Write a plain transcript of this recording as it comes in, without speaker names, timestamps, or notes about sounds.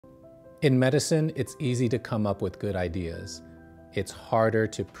In medicine, it's easy to come up with good ideas. It's harder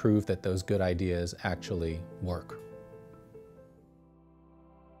to prove that those good ideas actually work.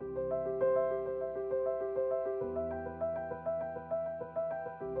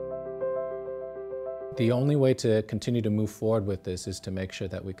 The only way to continue to move forward with this is to make sure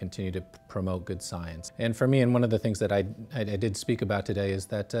that we continue to promote good science. And for me, and one of the things that I did speak about today is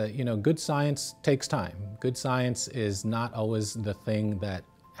that, good science takes time. Good science is not always the thing that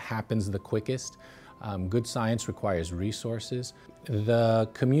happens the quickest. Good science requires resources. The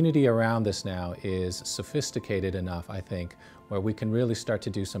community around this now is sophisticated enough, I think, where we can really start to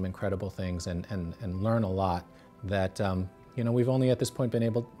do some incredible things and learn a lot that, we've only at this point been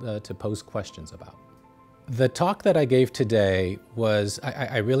able to pose questions about. The talk that I gave today was,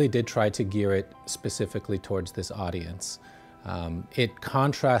 I really did try to gear it specifically towards this audience. It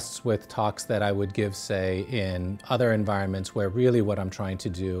contrasts with talks that I would give, say, in other environments where really what I'm trying to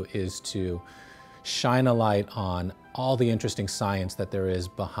do is to shine a light on all the interesting science that there is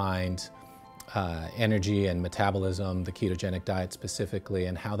behind energy and metabolism, the ketogenic diet specifically,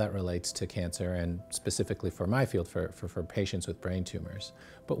 and how that relates to cancer, and specifically for my field, for patients with brain tumors.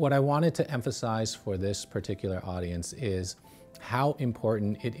 But what I wanted to emphasize for this particular audience is how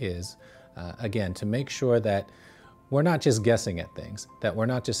important it is, again, to make sure that we're not just guessing at things, that we're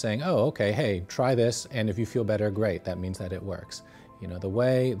not just saying, oh, okay, hey, try this, and if you feel better, great, that means that it works. The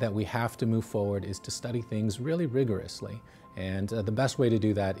way that we have to move forward is to study things really rigorously. And the best way to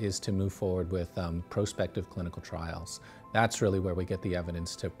do that is to move forward with prospective clinical trials. That's really where we get the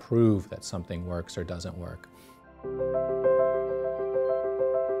evidence to prove that something works or doesn't work.